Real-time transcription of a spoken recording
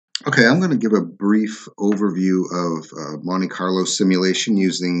Okay, I'm going to give a brief overview of Monte Carlo Simulation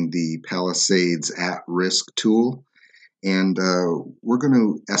using the Palisades at-risk tool. And we're going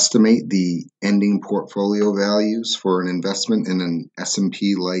to estimate the ending portfolio values for an investment in an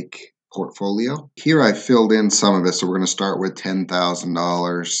S&P-like portfolio. Here I filled in some of it, so we're going to start with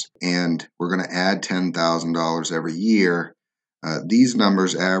 $10,000, and we're going to add $10,000 every year. These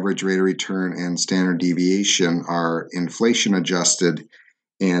numbers, average rate of return and standard deviation, are inflation adjusted,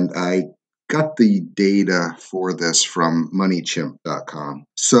 and I got the data for this from moneychimp.com.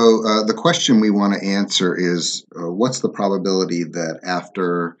 So the question we want to answer is what's the probability that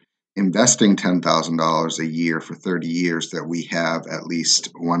after investing $10,000 a year for 30 years that we have at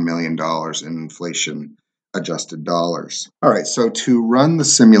least $1 million in inflation adjusted dollars? All right, so to run the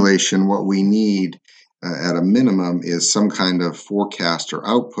simulation, what we need at a minimum is some kind of forecast or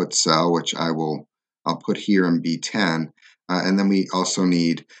output cell, which I'll put here in B10. And then we also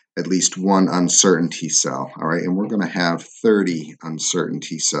need at least one uncertainty cell, all right? And we're going to have 30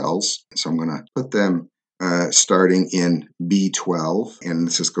 uncertainty cells. So I'm going to put them starting in B12, and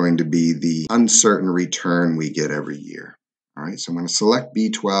this is going to be the uncertain return we get every year. All right, so I'm going to select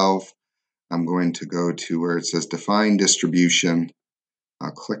B12. I'm going to go to where it says Define Distribution.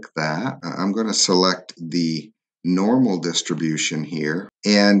 I'll click that. I'm going to select the normal distribution here,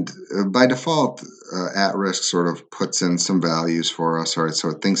 and by default at risk sort of puts in some values for us. All right, so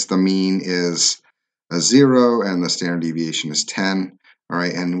it thinks the mean is a 0 and the standard deviation is 10. All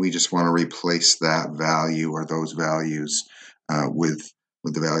right, and we just want to replace that value or those values with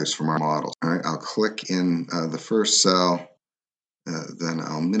the values from our model. All right, I'll click in the first cell, then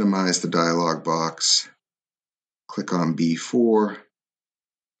I'll minimize the dialog box, click on B4,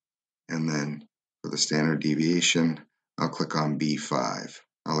 and then for the standard deviation, I'll click on B5.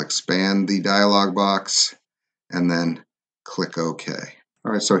 I'll expand the dialog box and then click OK.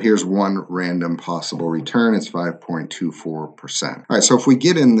 All right, so here's one random possible return. It's 5.24%. All right, so if we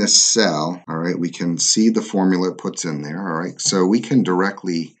get in this cell, all right, we can see the formula it puts in there. All right, so we can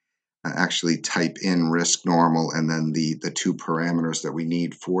directly actually type in RiskNormal and then the two parameters that we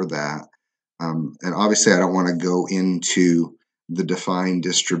need for that. And obviously, I don't want to go into the define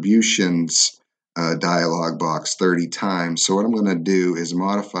distributions dialog box 30 times. So what I'm going to do is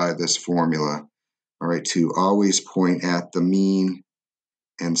modify this formula, all right, to always point at the mean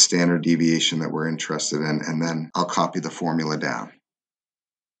and standard deviation that we're interested in, and then I'll copy the formula down.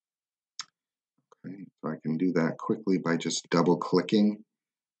 Okay, so I can do that quickly by just double clicking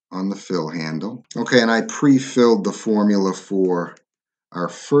on the fill handle. Okay, and I pre-filled the formula for our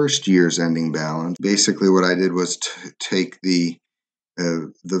first year's ending balance. Basically what I did was take the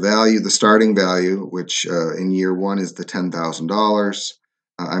value, the starting value, which in year one is the $10,000.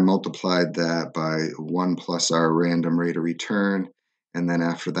 I multiplied that by 1 plus our random rate of return, and then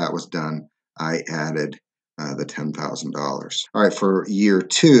after that was done, I added the $10,000. All right, for year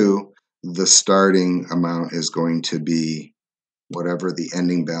two, the starting amount is going to be whatever the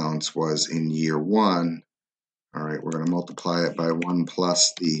ending balance was in year one. All right, we're going to multiply it by 1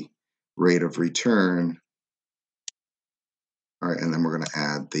 plus the rate of return. All right, and then we're going to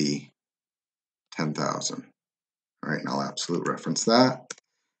add the 10,000. All right, and I'll absolute reference that.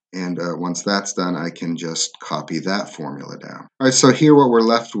 And once that's done, I can just copy that formula down. All right, so here what we're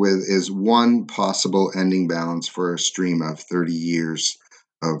left with is one possible ending balance for a stream of 30 years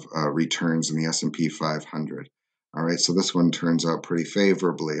of returns in the S&P 500. All right, so this one turns out pretty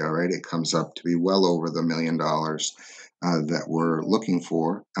favorably. All right, it comes up to be well over the $1 million that we're looking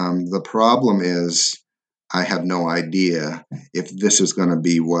for. The problem is I have no idea if this is going to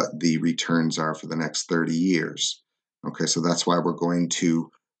be what the returns are for the next 30 years. Okay, so that's why we're going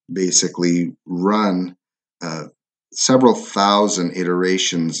to basically run several thousand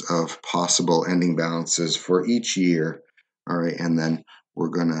iterations of possible ending balances for each year. All right, and then we're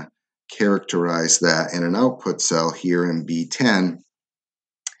going to characterize that in an output cell here in B10,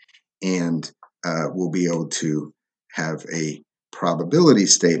 and we'll be able to have a probability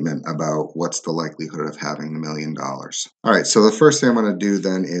statement about what's the likelihood of having the $1 million. All right, so the first thing I'm going to do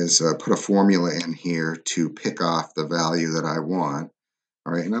then is put a formula in here to pick off the value that I want.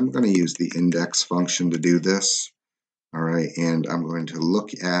 All right, and I'm going to use the index function to do this. All right, and I'm going to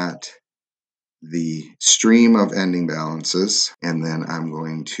look at the stream of ending balances, and then I'm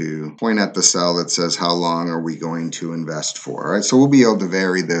going to point at the cell that says how long are we going to invest for. All right, so we'll be able to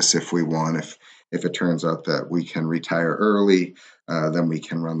vary this if we want. If it turns out that we can retire early, then we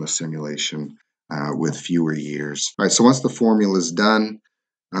can run the simulation with fewer years. All right, so once the formula is done,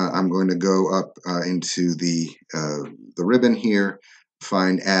 I'm going to go up into the ribbon here,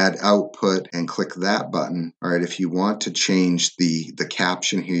 find add output and click that button. All right, if you want to change the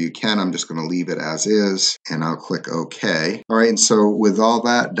caption here, you can. I'm just going to leave it as is, and I'll click OK. All right, and so with all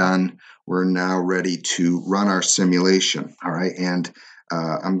that done, we're now ready to run our simulation. All right, and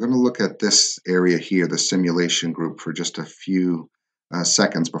I'm going to look at this area here, the simulation group, for just a few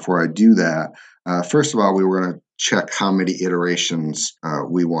seconds before I do that. First of all, we were going to check how many iterations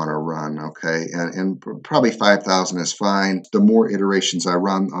we want to run, okay? And probably 5,000 is fine. The more iterations I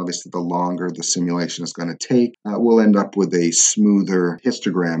run, obviously the longer the simulation is going to take. We'll end up with a smoother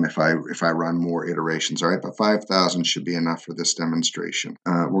histogram if I run more iterations, all right? But 5,000 should be enough for this demonstration.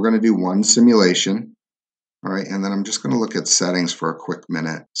 We're going to do one simulation. All right, and then I'm just going to look at settings for a quick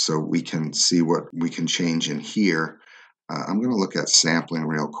minute so we can see what we can change in here. I'm going to look at sampling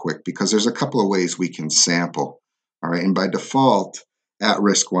real quick because there's a couple of ways we can sample. All right, and by default, At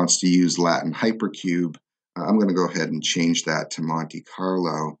Risk wants to use Latin Hypercube. I'm going to go ahead and change that to Monte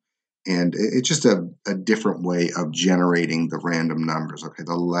Carlo. And it's just a different way of generating the random numbers. Okay,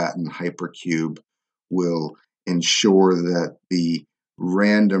 the Latin Hypercube will ensure that the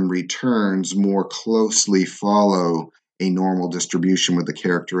random returns more closely follow a normal distribution with the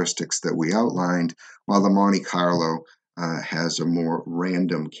characteristics that we outlined, while the Monte Carlo has a more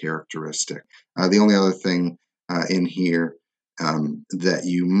random characteristic. The only other thing in here that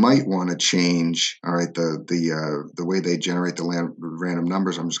you might want to change, all right, the way they generate the random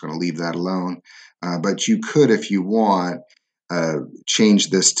numbers, I'm just going to leave that alone. But you could, if you want, change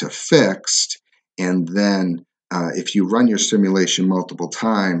this to fixed, and then if you run your simulation multiple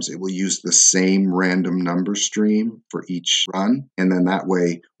times, it will use the same random number stream for each run. And then that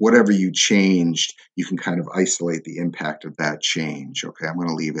way, whatever you changed, you can kind of isolate the impact of that change. Okay, I'm going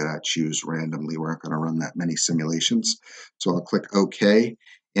to leave it at choose randomly. We're not going to run that many simulations. So I'll click OK.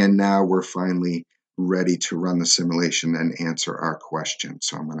 And now we're finally ready to run the simulation and answer our question.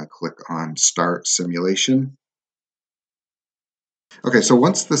 So I'm going to click on Start Simulation. Okay, so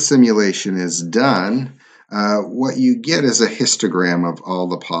once the simulation is done, what you get is a histogram of all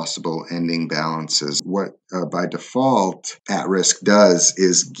the possible ending balances. What by default At Risk does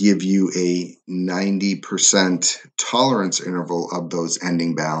is give you a 90% tolerance interval of those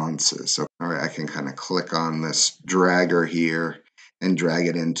ending balances. So, all right, I can kind of click on this dragger here and drag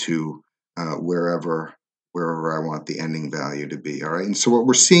it into wherever I want the ending value to be. All right, and so what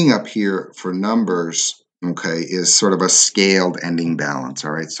we're seeing up here for numbers, okay, is sort of a scaled ending balance.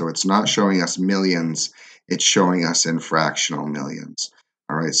 All right, so it's not showing us millions, it's showing us in fractional millions.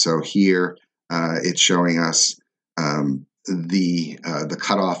 All right, so here it's showing us the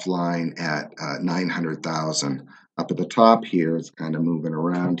cutoff line at 900,000. Up at the top here, it's kind of moving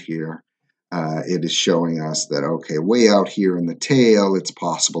around here. It is showing us that, okay, way out here in the tail, it's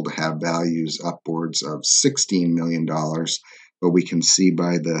possible to have values upwards of $16 million, but we can see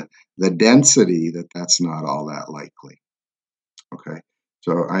by the density that that's not all that likely. Okay,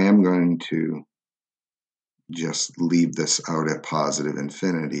 so I am going to just leave this out at positive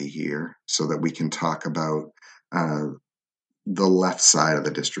infinity here so that we can talk about the left side of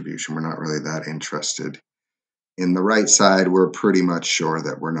the distribution. We're not really that interested. In the right side, we're pretty much sure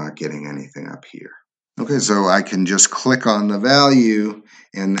that we're not getting anything up here. Okay, so I can just click on the value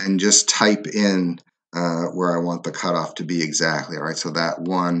and then just type in where I want the cutoff to be exactly. All right, so that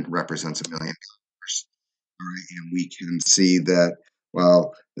 1 represents $1 million. All right, and we can see that,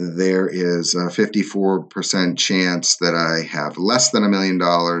 well, there is a 54% chance that I have less than $1 million,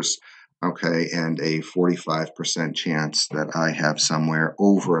 okay, and a 45% chance that I have somewhere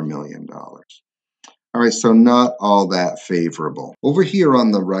over $1 million. All right, so not all that favorable. Over here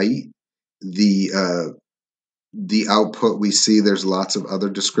on the right, the output, we see there's lots of other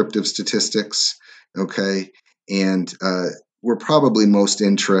descriptive statistics, okay, and we're probably most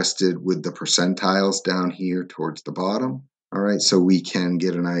interested with the percentiles down here towards the bottom. All right, so we can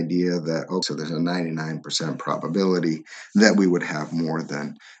get an idea that, oh, so there's a 99% probability that we would have more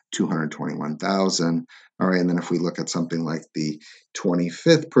than 221,000. All right, and then if we look at something like the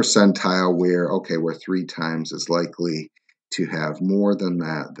 25th percentile, where, okay, we're 3 times as likely to have more than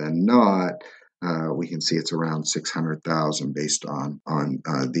that than not, we can see it's around 600,000 based on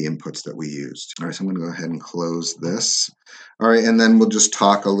the inputs that we used. All right, so I'm going to go ahead and close this. All right, and then we'll just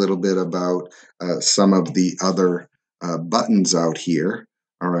talk a little bit about some of the other buttons out here.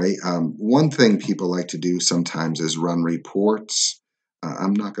 All right, one thing people like to do sometimes is run reports.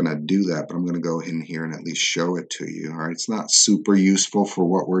 I'm not going to do that, but I'm going to go in here and at least show it to you. All right, it's not super useful for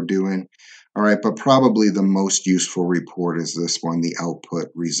what we're doing. All right, but probably the most useful report is this one, the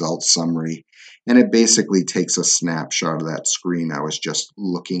output results summary. And it basically takes a snapshot of that screen I was just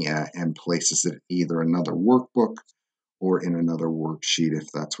looking at and places it in either another workbook or in another worksheet if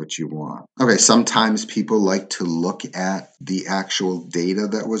that's what you want. Okay, sometimes people like to look at the actual data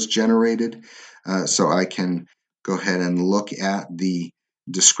that was generated. So I can go ahead and look at the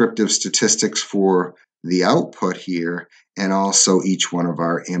descriptive statistics for the output here and also each one of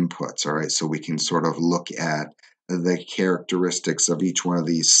our inputs. All right, so we can sort of look at the characteristics of each one of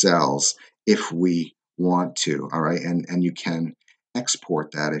these cells if we want to. All right, and you can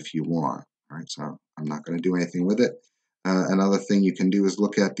export that if you want. All right, so I'm not going to do anything with it. Another thing you can do is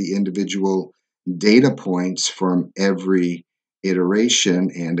look at the individual data points from every iteration,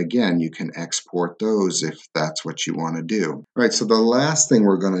 and again, you can export those if that's what you want to do. All right, so the last thing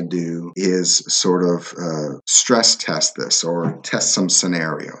we're going to do is sort of stress test this or test some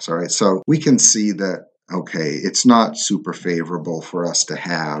scenarios. All right, so we can see that okay, it's not super favorable for us to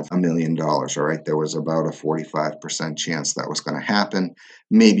have $1 million, all right? There was about a 45% chance that was going to happen.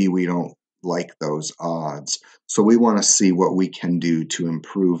 Maybe we don't like those odds. So we want to see what we can do to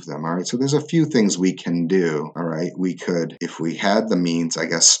improve them, all right? So there's a few things we can do, all right? We could, if we had the means, I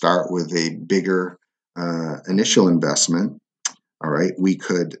guess, start with a bigger initial investment. All right, we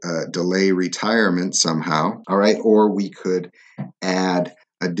could delay retirement somehow, all right, or we could add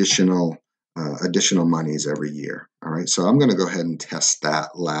additional monies every year. All right, so I'm going to go ahead and test that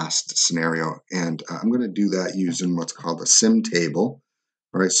last scenario, and I'm going to do that using what's called a sim table.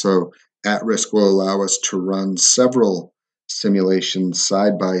 All right, so at risk will allow us to run several simulations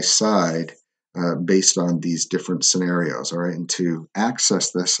side by side based on these different scenarios. All right, and to access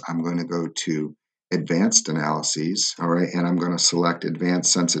this, I'm going to go to advanced analyses, all right, and I'm going to select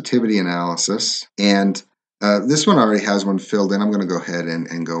advanced sensitivity analysis, and this one already has one filled in. I'm going to go ahead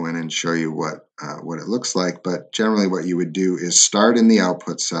and go in and show you what it looks like, but generally what you would do is start in the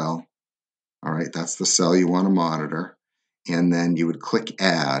output cell, all right, that's the cell you want to monitor, and then you would click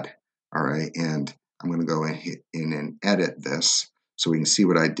add, all right, and I'm going to go in and edit this so we can see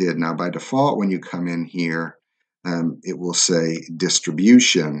what I did. Now by default when you come in here, it will say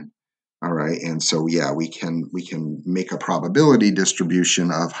distribution. All right, and so yeah, we can make a probability distribution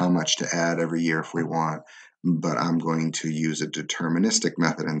of how much to add every year if we want, but I'm going to use a deterministic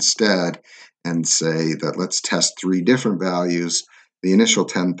method instead and say that let's test 3 different values, the initial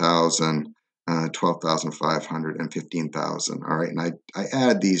 10,000, 12,500, and 15,000. All right, and I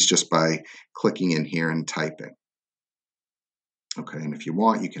add these just by clicking in here and typing. Okay, and if you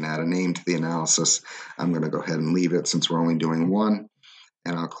want, you can add a name to the analysis. I'm going to go ahead and leave it since we're only doing one.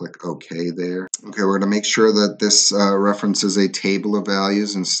 And I'll click OK there. Okay, we're going to make sure that this references a table of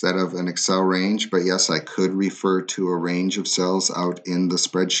values instead of an Excel range, but yes, I could refer to a range of cells out in the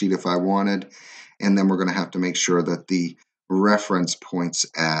spreadsheet if I wanted. And then we're going to have to make sure that the reference points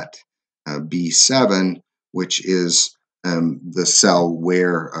at B7, which is the cell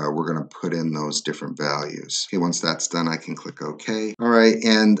where we're going to put in those different values. Okay, once that's done, I can click OK. All right,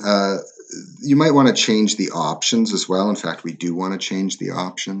 and you might want to change the options as well. In fact, we do want to change the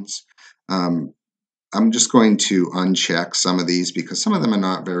options. I'm just going to uncheck some of these because some of them are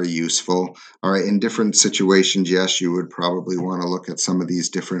not very useful. All right, in different situations, yes, you would probably want to look at some of these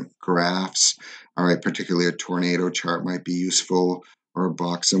different graphs. All right, particularly a tornado chart might be useful, or a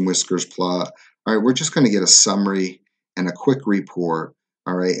box and whiskers plot. All right, we're just going to get a summary and a quick report.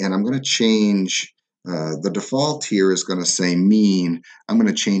 All right, and I'm going to change, the default here is going to say mean. I'm going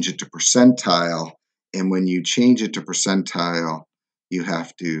to change it to percentile, and when you change it to percentile, you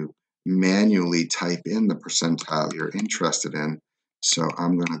have to manually type in the percentile you're interested in. So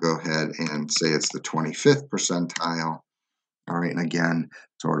I'm going to go ahead and say it's the 25th percentile. All right, and again,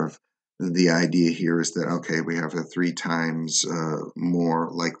 sort of the idea here is that, okay, we have a 3 times more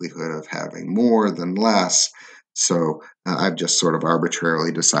likelihood of having more than less. So I've just sort of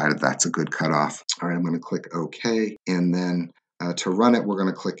arbitrarily decided that's a good cutoff. All right, I'm going to click OK, and then to run it, we're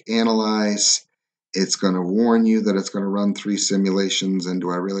going to click Analyze. It's going to warn you that it's going to run 3 simulations, and do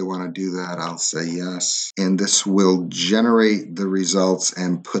I really want to do that? I'll say yes. And this will generate the results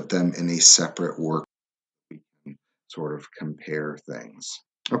and put them in a separate work. We can sort of compare things.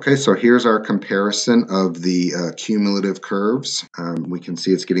 Okay, so here's our comparison of the cumulative curves. We can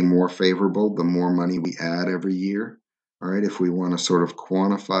see it's getting more favorable the more money we add every year. All right, if we want to sort of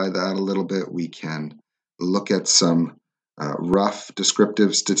quantify that a little bit, we can look at some rough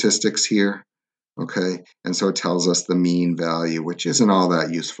descriptive statistics here. Okay, and so it tells us the mean value, which isn't all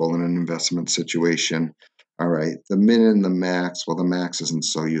that useful in an investment situation. All right, the min and the max, well, the max isn't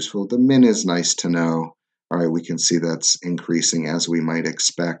so useful. The min is nice to know. All right, we can see that's increasing as we might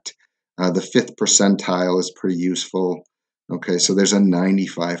expect. The 5th percentile is pretty useful. Okay, so there's a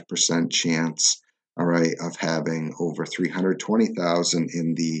 95% chance, all right, of having over 320,000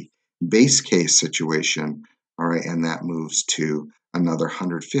 in the base case situation. all right, and that moves to another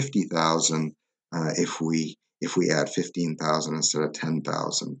 150,000 if we add 15,000 instead of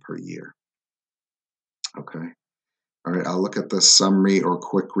 10,000 per year. Okay. All right, I'll look at the summary or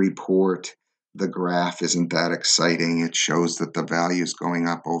quick report. The graph isn't that exciting. It shows that the value is going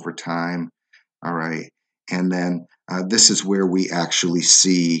up over time. All right, and then this is where we actually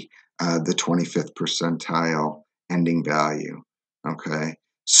see the 25th percentile ending value. Okay,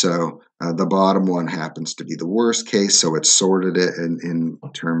 so the bottom one happens to be the worst case, so it sorted it in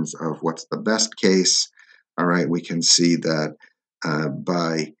terms of what's the best case. All right, we can see that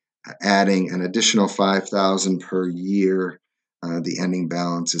by adding an additional 5,000 per year, the ending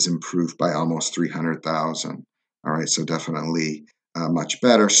balance is improved by almost 300,000. All right, so definitely much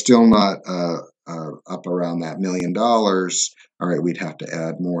better. Still not up around that $1 million. All right, we'd have to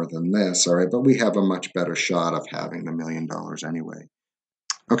add more than this. All right, but we have a much better shot of having the $1 million anyway.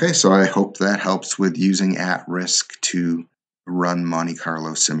 Okay, so I hope that helps with using at risk to run Monte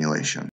Carlo simulation.